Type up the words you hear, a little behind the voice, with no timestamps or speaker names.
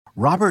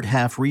Robert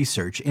Half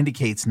research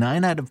indicates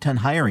 9 out of 10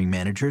 hiring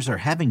managers are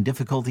having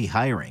difficulty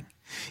hiring.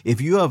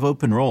 If you have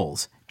open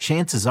roles,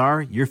 chances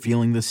are you're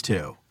feeling this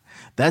too.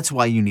 That's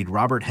why you need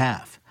Robert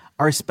Half.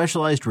 Our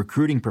specialized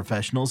recruiting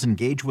professionals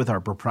engage with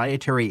our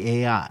proprietary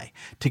AI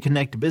to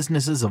connect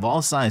businesses of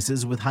all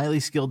sizes with highly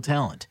skilled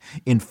talent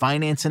in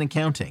finance and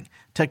accounting,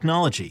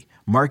 technology,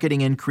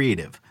 marketing and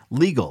creative,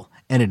 legal,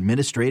 and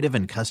administrative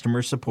and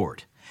customer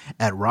support.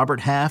 At Robert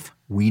Half,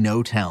 we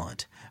know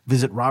talent.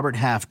 Visit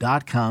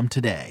roberthalf.com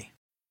today.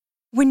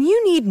 When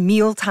you need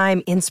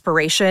mealtime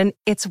inspiration,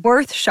 it's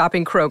worth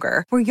shopping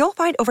Kroger, where you'll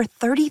find over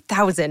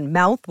 30,000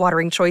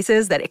 mouth-watering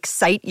choices that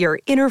excite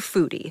your inner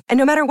foodie. And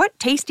no matter what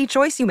tasty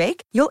choice you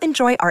make, you'll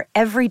enjoy our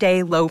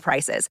everyday low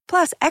prices,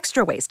 plus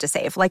extra ways to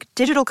save, like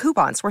digital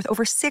coupons worth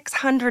over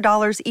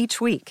 $600 each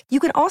week. You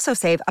can also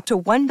save up to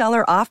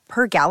 $1 off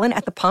per gallon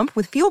at the pump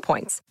with fuel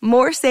points.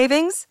 More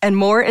savings and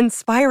more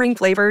inspiring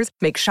flavors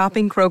make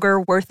shopping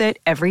Kroger worth it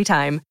every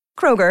time.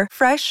 Kroger,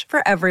 fresh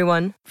for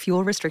everyone.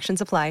 Fuel restrictions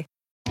apply.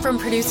 From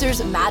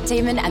producers Matt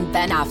Damon and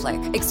Ben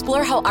Affleck,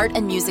 explore how art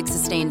and music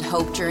sustained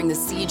hope during the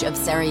siege of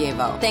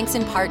Sarajevo, thanks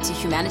in part to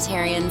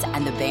humanitarians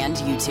and the band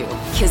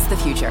U2. Kiss the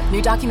Future.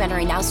 New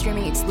documentary now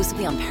streaming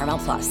exclusively on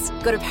Paramount+.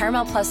 Go to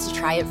Paramount+ to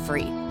try it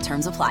free.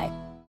 Terms apply.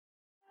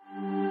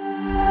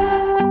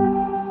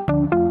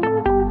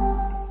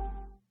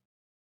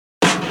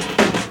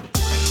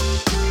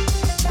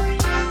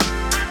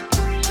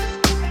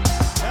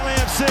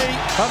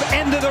 Have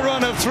ended the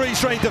run of 3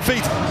 straight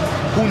defeats.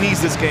 Who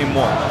needs this game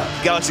more?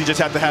 Galaxy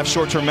just have to have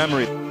short-term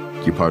memory.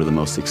 You're part of the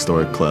most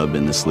historic club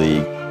in this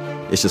league.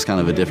 It's just kind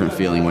of a different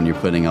feeling when you're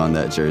putting on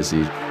that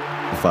jersey.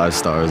 5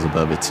 stars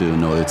above it too,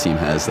 no other team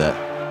has that.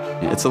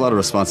 It's a lot of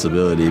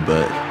responsibility,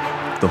 but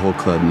the whole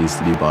club needs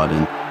to be bought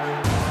in.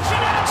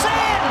 It's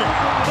in!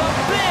 The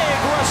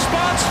big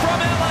response from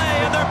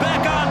LA, and they're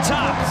back on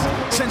top.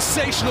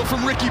 Sensational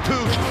from Ricky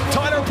Pooch.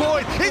 Tyler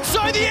Boyd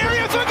inside the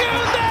area for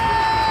Gunde!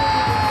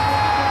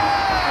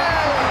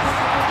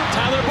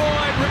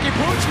 Ricky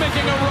Pooch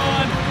making a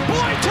run.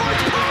 Boyd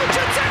towards Pooch,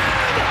 it's in!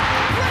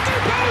 Ricky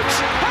Pooch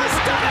has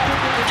done it!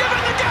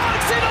 Giving the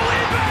Galaxy the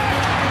lead back!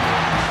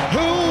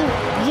 Who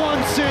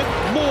wants it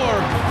more?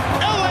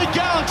 LA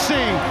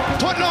Galaxy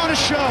putting on a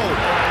show.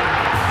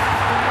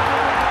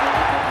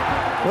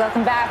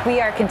 Welcome back.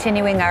 We are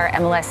continuing our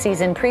MLS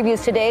season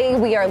previews today.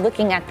 We are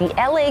looking at the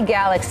LA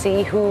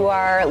Galaxy, who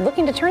are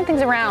looking to turn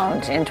things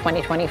around in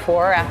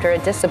 2024 after a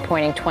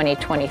disappointing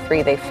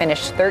 2023. They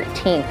finished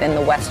 13th in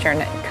the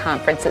Western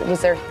Conference. It was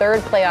their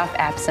 3rd playoff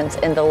absence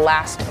in the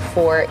last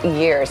 4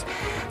 years.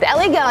 The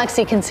LA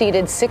Galaxy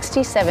conceded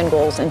 67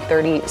 goals in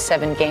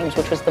 37 games,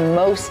 which was the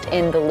most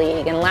in the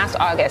league. And last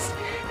August,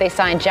 they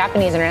signed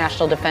Japanese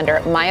international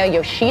defender Maya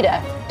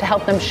Yoshida to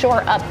help them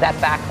shore up that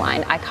back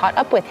line. I caught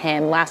up with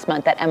him last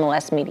month at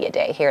MLS Media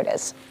Day. Here it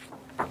is.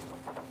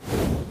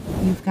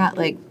 You've got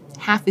like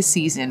half a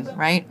season,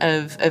 right,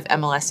 of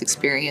MLS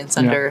experience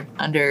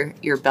under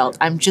your belt.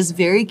 I'm just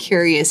very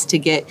curious to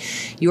get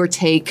your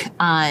take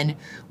on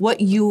what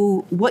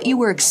you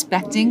were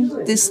expecting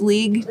this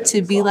league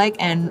to be like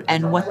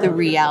and what the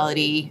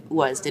reality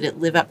was. Did it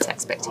live up to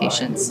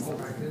expectations?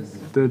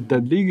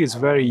 The league is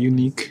very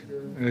unique.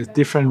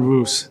 Different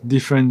rules,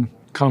 different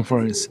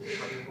conference,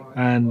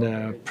 and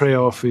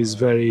playoff is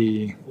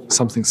very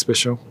something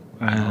special.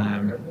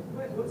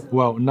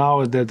 Well,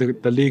 now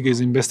the league is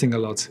investing a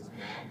lot,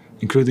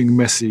 including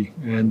Messi,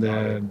 and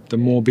the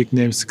more big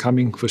names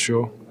coming for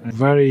sure.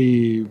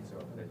 Very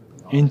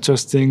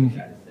interesting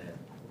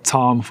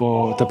time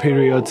for the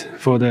period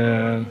for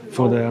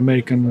the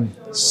American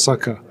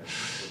soccer.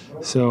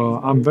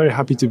 So I'm very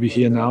happy to be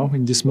here now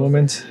in this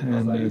moment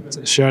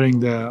and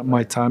sharing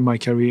my time, my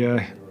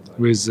career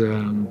with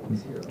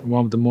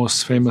one of the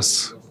most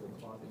famous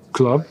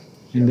club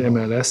in the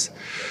MLS.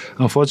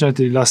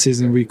 Unfortunately, last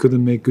season we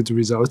couldn't make good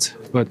results,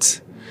 but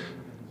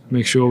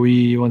make sure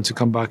we want to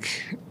come back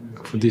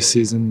for this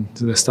season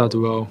to start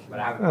well.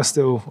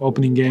 Still,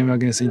 opening game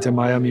against Inter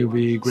Miami will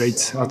be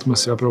great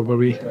atmosphere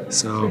probably.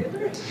 So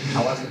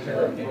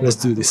let's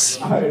do this.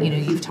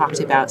 You've talked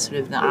about sort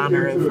of the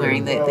honor of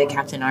wearing the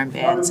captain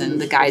armbands and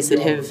the guys that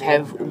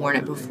have worn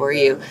it before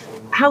you.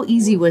 How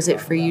easy was it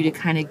for you to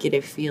kind of get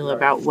a feel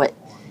about what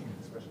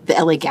the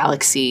LA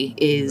Galaxy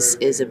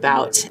is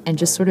about and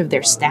just sort of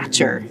their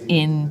stature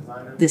in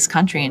this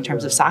country in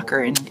terms of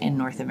soccer in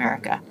North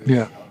America?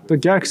 Yeah, the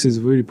Galaxy is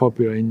really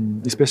popular,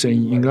 especially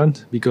in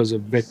England, because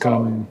of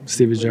Beckham,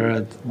 Steve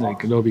Gerrard,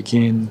 like Robbie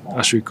Keane,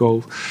 Ashley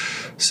Cole.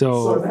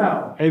 So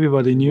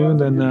everybody knew,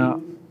 then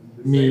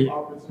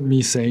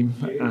me same.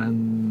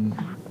 And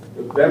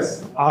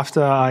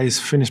after I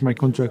finished my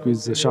contract with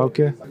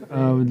Schalke,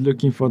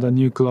 looking for the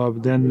new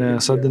club, then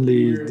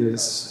suddenly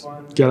this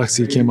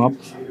Galaxy came up,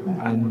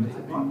 and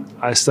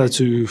I started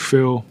to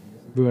feel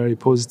very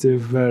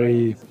positive,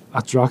 very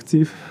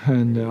attractive,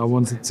 and I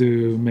wanted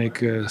to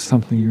make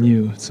something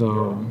new.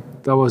 So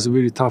that was a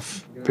really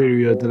tough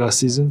period last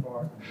season,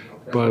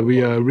 but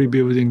we are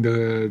rebuilding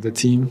the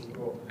team,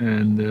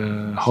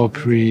 and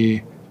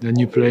hopefully the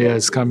new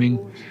players coming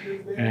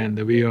and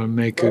we will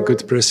make a good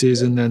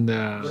preseason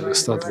and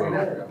start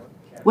well.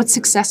 What's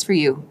success for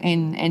you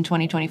in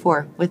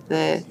 2024 with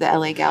the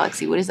LA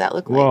Galaxy? What does that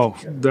look like?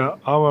 Well,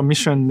 our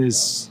mission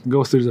is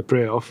go through the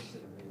playoff.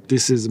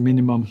 This is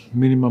minimum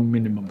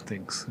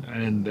things.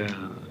 And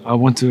I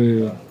want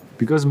to,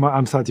 because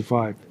I'm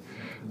 35,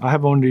 I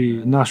have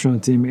only national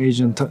team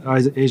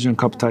Asian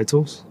Cup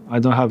titles. I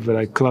don't have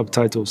like club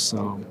titles,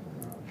 so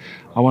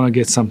I want to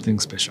get something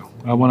special.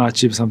 I want to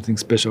achieve something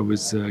special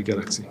with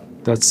Galaxy.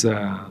 That's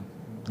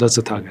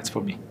the target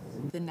for me.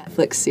 The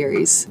Netflix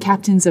series,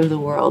 Captains of the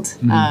World,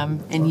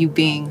 and you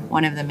being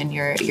one of them in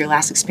your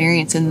last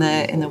experience in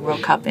the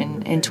World Cup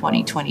in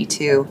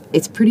 2022.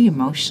 It's pretty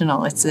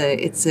emotional. It's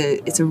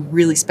a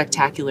really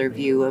spectacular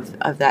view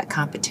of that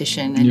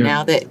competition. And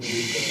now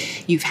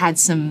that you've had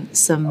some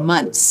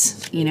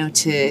months,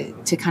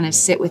 to kind of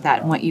sit with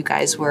that and what you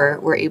guys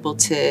were able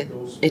to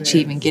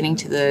achieve in getting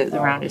to the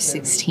round of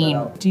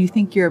 16, do you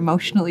think you're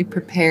emotionally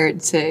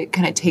prepared to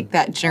kind of take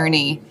that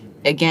journey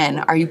again?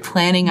 Are you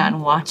planning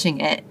on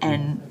watching it,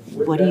 and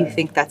what do you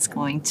think that's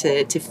going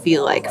to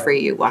feel like for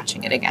you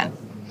watching it again?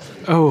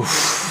 Oh,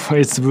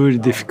 it's really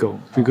difficult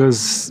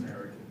because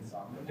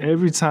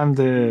every time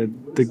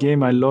the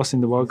game I lost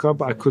in the World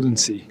Cup, I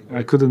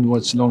couldn't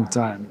watch long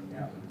time.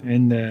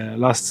 In the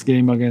last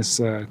game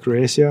against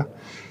Croatia,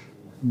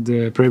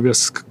 the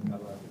previous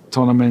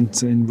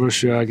tournament in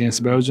Russia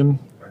against Belgium,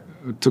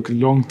 it took a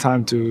long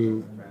time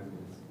to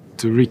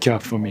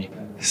recap for me.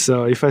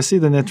 So if I see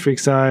the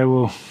Netflix, I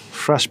will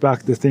flash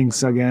back the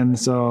things again.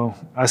 So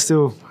I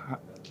still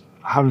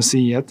haven't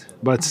seen yet.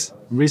 But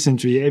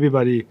recently,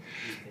 everybody,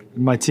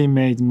 my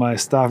teammate, my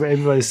staff,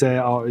 everybody say,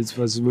 "Oh, it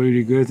was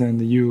really good,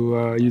 and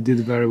you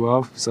did very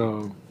well."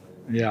 So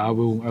yeah, I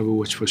will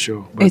watch for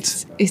sure.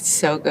 But it's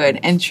so good,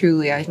 and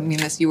truly, I mean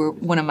this. You were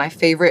one of my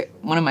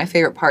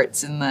favorite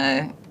parts in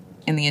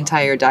the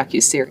entire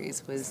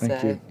docu-series was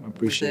Thank you. I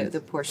appreciate the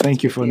it. portion.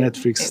 Thank you for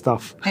Netflix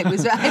stuff. It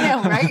was, I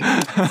know, right?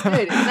 It's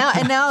good.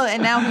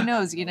 And now who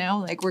knows,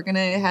 like we're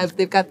gonna have,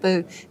 they've got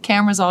the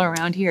cameras all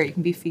around here. You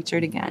can be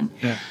featured again.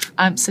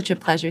 Yeah. Such a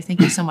pleasure.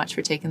 Thank you so much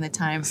for taking the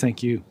time.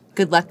 Thank you.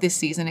 Good luck this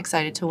season.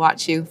 Excited to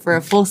watch you for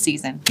a full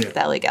season with the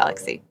LA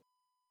Galaxy.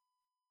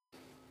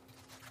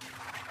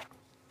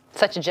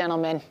 Such a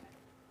gentleman.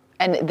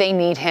 And they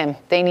need him.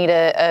 They need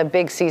a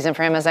big season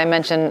for him, as I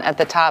mentioned at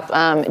the top.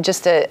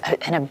 Just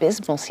an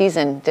abysmal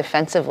season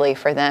defensively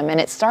for them.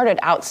 And it started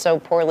out so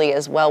poorly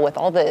as well with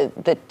all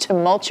the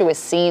tumultuous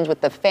scenes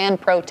with the fan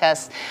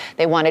protests.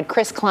 They wanted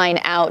Chris Klein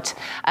out.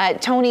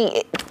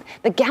 Tony,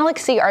 the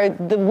Galaxy are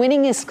the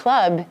winningest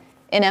club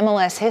in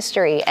MLS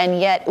history,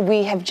 and yet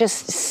we have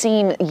just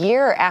seen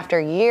year after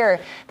year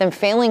them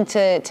failing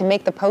to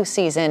make the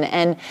postseason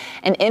and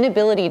an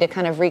inability to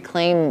kind of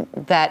reclaim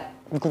that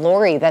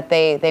glory that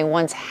they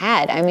once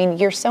had. I mean,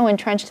 you're so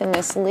entrenched in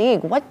this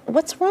league.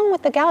 What's wrong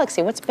with the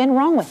Galaxy? What's been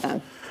wrong with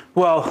them?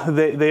 Well,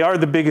 they are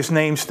the biggest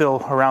name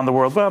still around the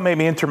world. Well,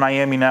 maybe Inter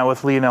Miami now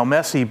with Lionel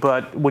Messi,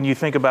 but when you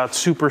think about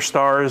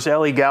superstars,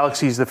 LA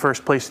Galaxy is the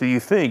first place that you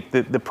think.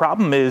 The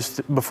problem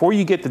is, before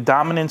you get the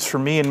dominance for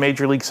me in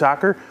Major League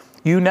Soccer,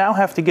 you now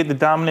have to get the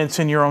dominance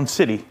in your own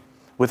city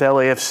with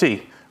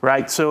LAFC.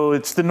 Right, so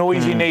it's the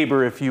noisy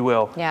neighbor, if you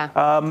will. Yeah.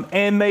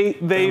 And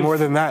they're more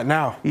than that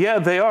now. Yeah,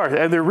 they are.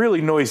 And they're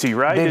really noisy,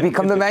 right? They've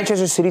become the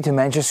Manchester City to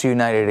Manchester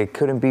United. It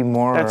couldn't be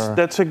more.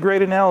 That's a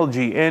great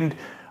analogy. And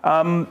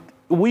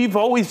we've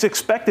always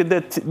expected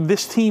that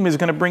this team is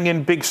going to bring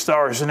in big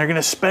stars and they're going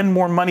to spend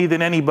more money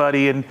than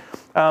anybody. And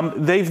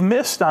they've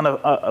missed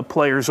on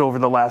players over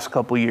the last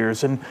couple of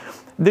years. And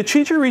the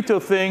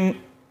Chicharito thing,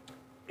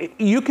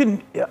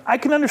 I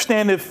can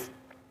understand if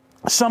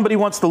somebody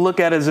wants to look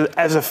at it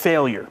as a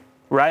failure,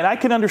 right? I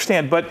can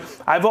understand. But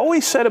I've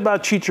always said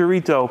about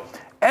Chicharito,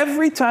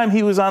 every time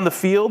he was on the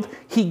field,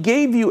 he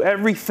gave you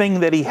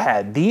everything that he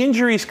had. The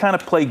injuries kind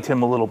of plagued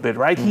him a little bit,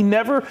 right? You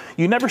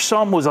never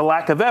saw him was a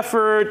lack of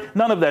effort,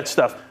 none of that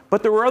stuff.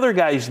 But there were other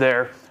guys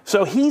there.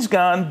 So he's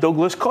gone.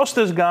 Douglas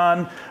Costa's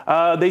gone.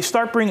 They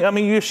start bringing,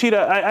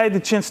 Yoshida, I had the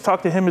chance to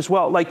talk to him as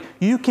well. Like,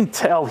 you can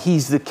tell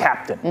he's the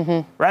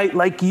captain, right?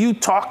 Like, you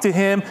talk to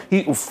him.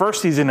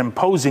 First, he's an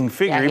imposing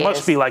figure. Yeah, he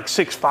must be like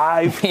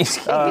 6'5".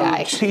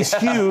 He's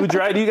huge,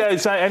 right? You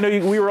guys, I know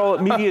we were all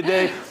at Media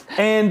Day.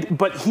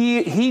 But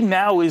he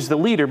now is the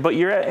leader. But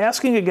you're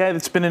asking a guy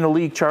that's been in the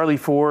league, Charlie,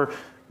 for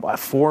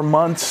 4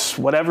 months,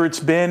 whatever it's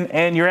been,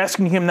 and you're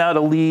asking him now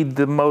to lead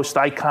the most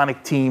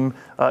iconic team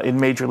in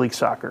Major League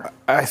Soccer.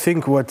 I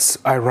think what's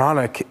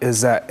ironic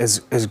is that as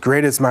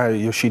great as Mario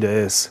Yoshida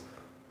is,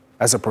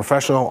 as a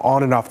professional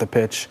on and off the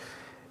pitch,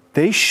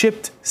 they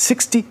shipped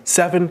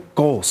 67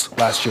 goals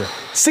last year.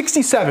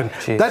 67.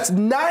 Jeez. That's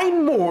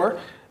 9 more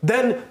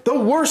than the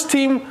worst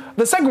team,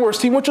 the second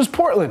worst team, which was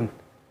Portland.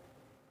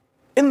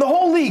 In the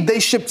whole league, they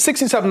shipped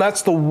 67.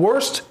 That's the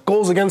worst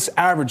goals against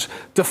average.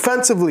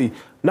 Defensively,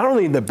 not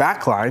only in the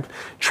back line,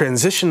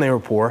 transition they were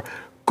poor.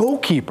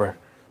 Goalkeeper,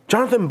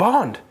 Jonathan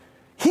Bond,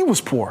 he was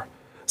poor.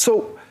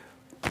 So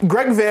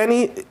Greg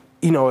Vanney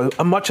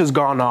much has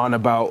gone on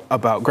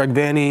about Greg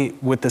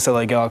Vanney with this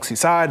LA Galaxy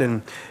side,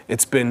 and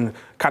it's been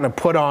kind of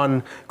put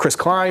on Chris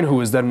Klein, who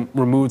was then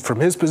removed from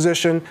his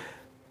position.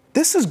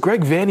 This is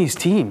Greg Vanney's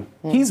team.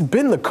 He's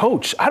been the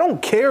coach. I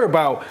don't care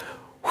about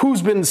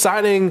who's been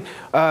signing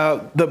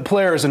the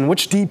players and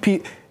which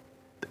DP.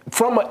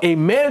 From a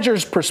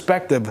manager's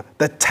perspective,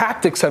 the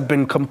tactics have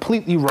been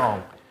completely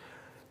wrong.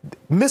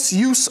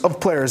 Misuse of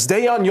players.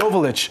 Dejan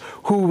Joveljic,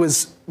 who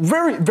was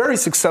very, very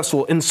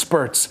successful in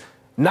spurts,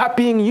 not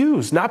being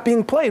used, not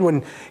being played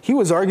when he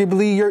was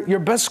arguably your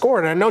best scorer.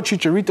 And I know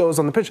Chicharito is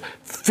on the pitch.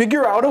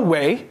 Figure out a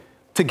way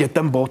to get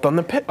them both on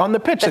the pitch.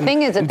 The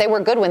thing is that they were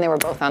good when they were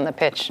both on the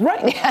pitch.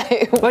 Right. Yeah,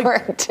 it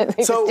worked.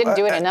 They just didn't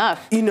do it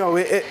enough.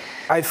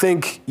 I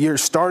think you're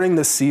starting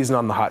this season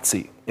on the hot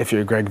seat if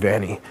you're Greg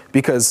Vanney,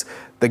 because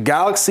the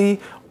Galaxy,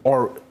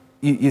 or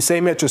you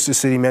say Manchester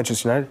City,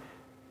 Manchester United,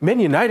 Man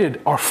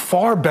United are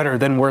far better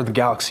than where the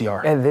Galaxy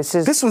are. And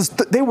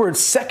they were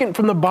second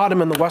from the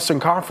bottom in the Western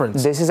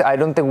Conference. I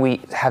don't think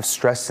we have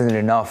stressed it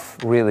enough,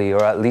 really,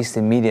 or at least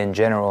in media in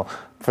general,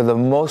 for the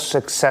most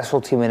successful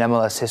team in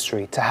MLS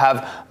history to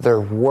have their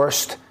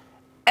worst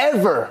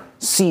ever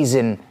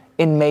season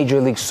in Major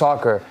League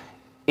Soccer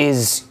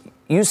is,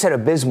 you said,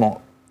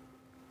 abysmal.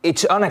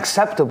 It's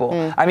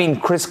unacceptable. I mean,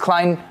 Chris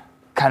Klein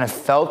kind of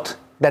felt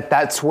that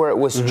that's where it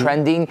was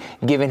trending,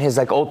 given his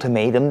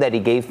ultimatum that he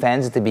gave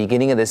fans at the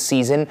beginning of the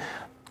season.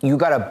 You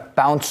got to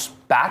bounce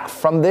back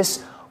from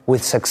this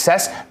with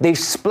success. They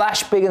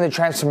splashed big in the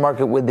transfer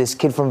market with this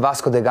kid from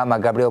Vasco da Gama,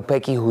 Gabriel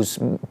Pecci, who's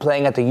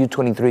playing at the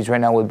U23s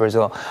right now with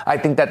Brazil. I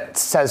think that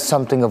says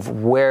something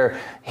of where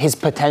his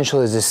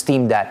potential is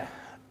esteemed at.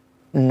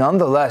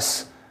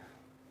 Nonetheless,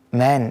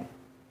 man,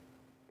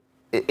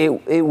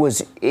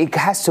 it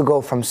has to go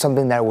from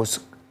something that was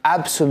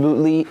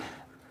absolutely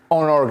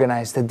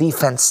unorganized. The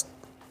defense.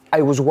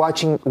 I was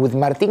watching with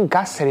Martin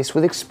Cáceres,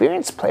 with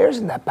experienced players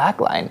in that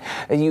back line.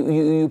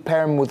 You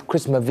pair him with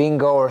Chris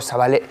Mavinga or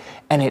Zabaleta,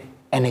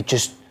 and it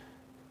just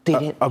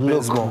didn't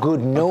look good.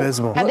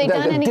 Abysmal. Have they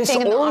done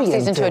anything in the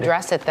offseason to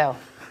address it, though?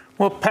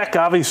 Well, Peck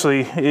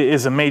obviously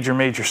is a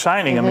major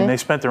signing. I mean, they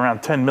spent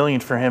around $10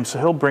 million for him, so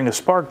he'll bring a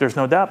spark, there's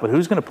no doubt. But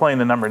who's going to play in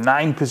the number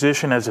 9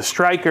 position as a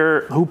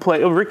striker?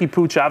 Ricky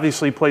Puig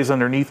obviously plays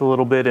underneath a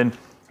little bit, and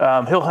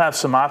he'll have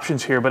some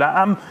options here.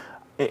 But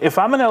if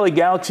I'm an LA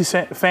Galaxy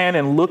fan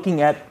and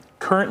looking at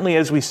currently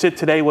as we sit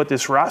today what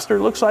this roster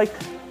looks like,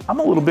 I'm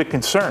a little bit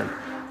concerned,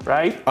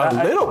 right?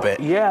 A little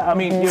bit. Yeah, I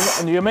mean,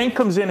 Jermaine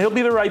comes in, he'll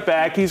be the right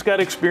back. He's got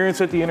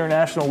experience at the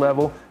international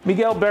level.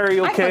 Miguel Berry,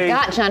 okay.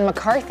 I forgot John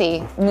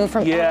McCarthy moved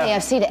from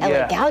LAFC to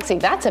LA Galaxy.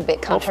 That's a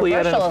bit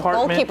controversial. A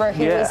goalkeeper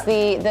who was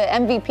the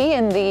MVP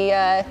in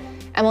the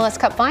MLS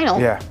Cup final.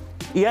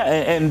 Yeah,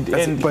 and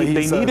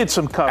they needed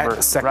some cover,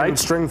 second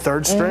string,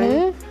 third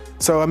string.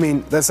 So, I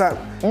mean, that's not...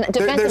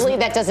 Defensively,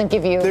 that doesn't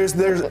give you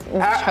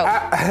much hope.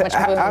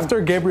 After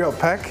Gabriel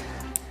Peck,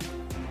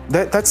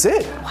 that's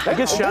it. I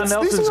guess Sean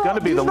Nelson's going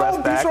to be the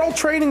left back. These are all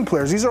training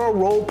players. These are all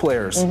role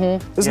players.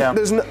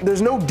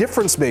 There's no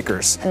difference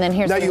makers. And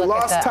then now you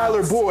lost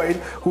Tyler Boyd,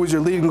 who was your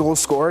leading goal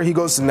scorer. He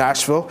goes to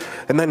Nashville.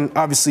 And then,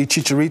 obviously,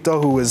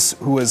 Chicharito,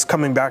 who was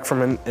coming back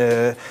from an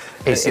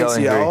ACL.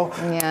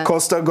 Yeah.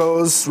 Costa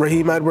goes,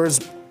 Raheem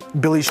Edwards,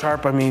 Billy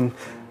Sharp. I mean...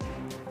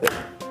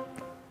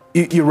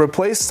 You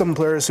replace some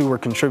players who were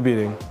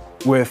contributing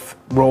with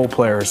role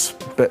players,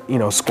 but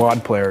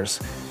squad players.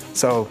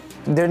 So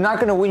they're not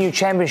going to win you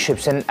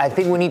championships, and I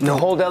think we need to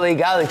hold LA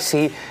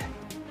Galaxy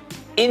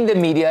in the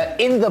media,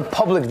 in the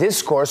public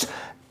discourse,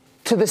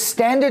 to the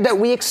standard that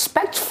we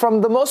expect from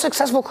the most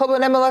successful club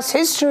in MLS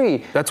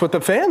history. That's what the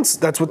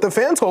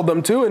fans hold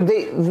them to, and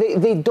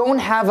they don't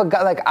have a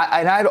guy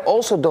and I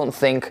also don't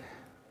think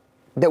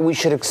that we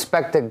should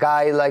expect a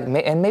guy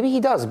and maybe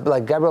he does,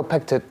 like Gabriel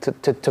Peck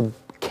to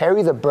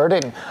carry the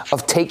burden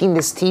of taking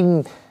this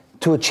team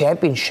to a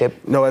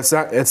championship. No, it's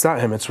not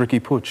him. It's Ricky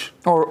Puig.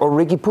 Or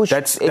Ricky Puig.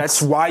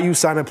 That's why you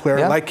sign a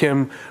player like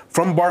him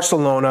from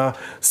Barcelona,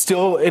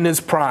 still in his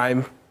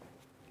prime.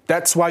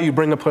 That's why you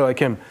bring a player like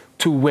him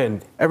to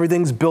win.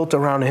 Everything's built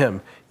around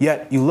him.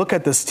 Yet you look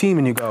at this team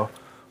and you go,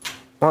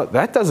 well,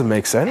 that doesn't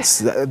make sense.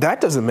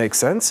 That doesn't make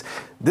sense.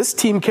 This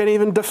team can't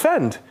even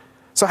defend.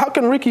 So how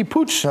can Ricky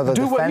Puig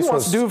do what he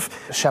wants to do?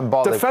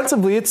 Shambolic.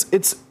 Defensively,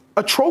 it's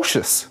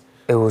atrocious.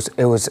 It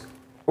was.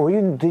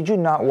 Did you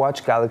not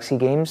watch Galaxy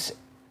games?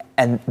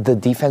 And the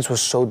defense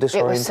was so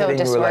disoriented. It was so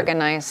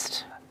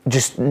disorganized.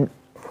 Just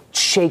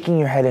shaking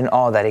your head in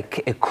awe that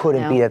it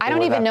couldn't be that. I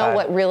don't even know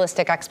what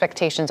realistic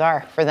expectations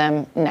are for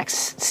them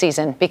next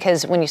season,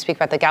 because when you speak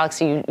about the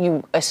Galaxy,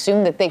 you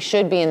assume that they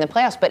should be in the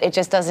playoffs, but it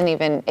just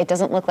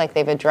doesn't look like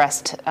they've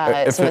addressed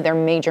some of their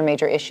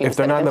major issues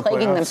that have been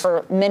plaguing them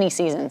for many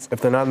seasons.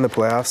 If they're not in the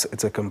playoffs,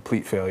 it's a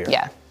complete failure.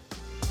 Yeah.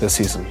 This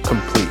season,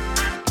 complete.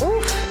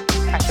 Oof.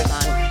 Pressure's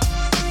on.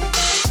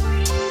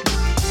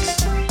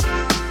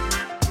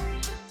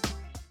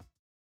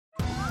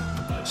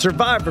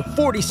 Survivor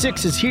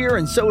 46 is here,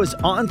 and so is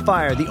On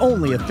Fire, the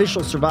only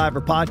official Survivor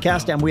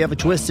podcast, and we have a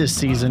twist this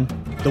season.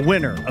 The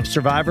winner of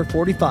Survivor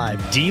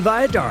 45, Dee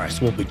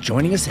Valladares, will be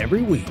joining us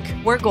every week.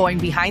 We're going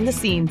behind the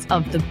scenes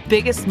of the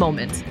biggest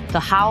moments, the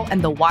how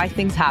and the why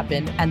things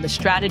happen, and the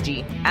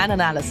strategy and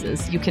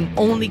analysis you can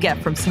only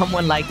get from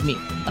someone like me,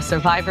 a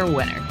Survivor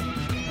winner.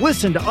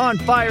 Listen to On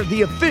Fire,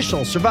 the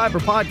official Survivor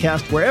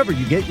podcast, wherever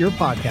you get your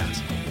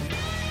podcasts.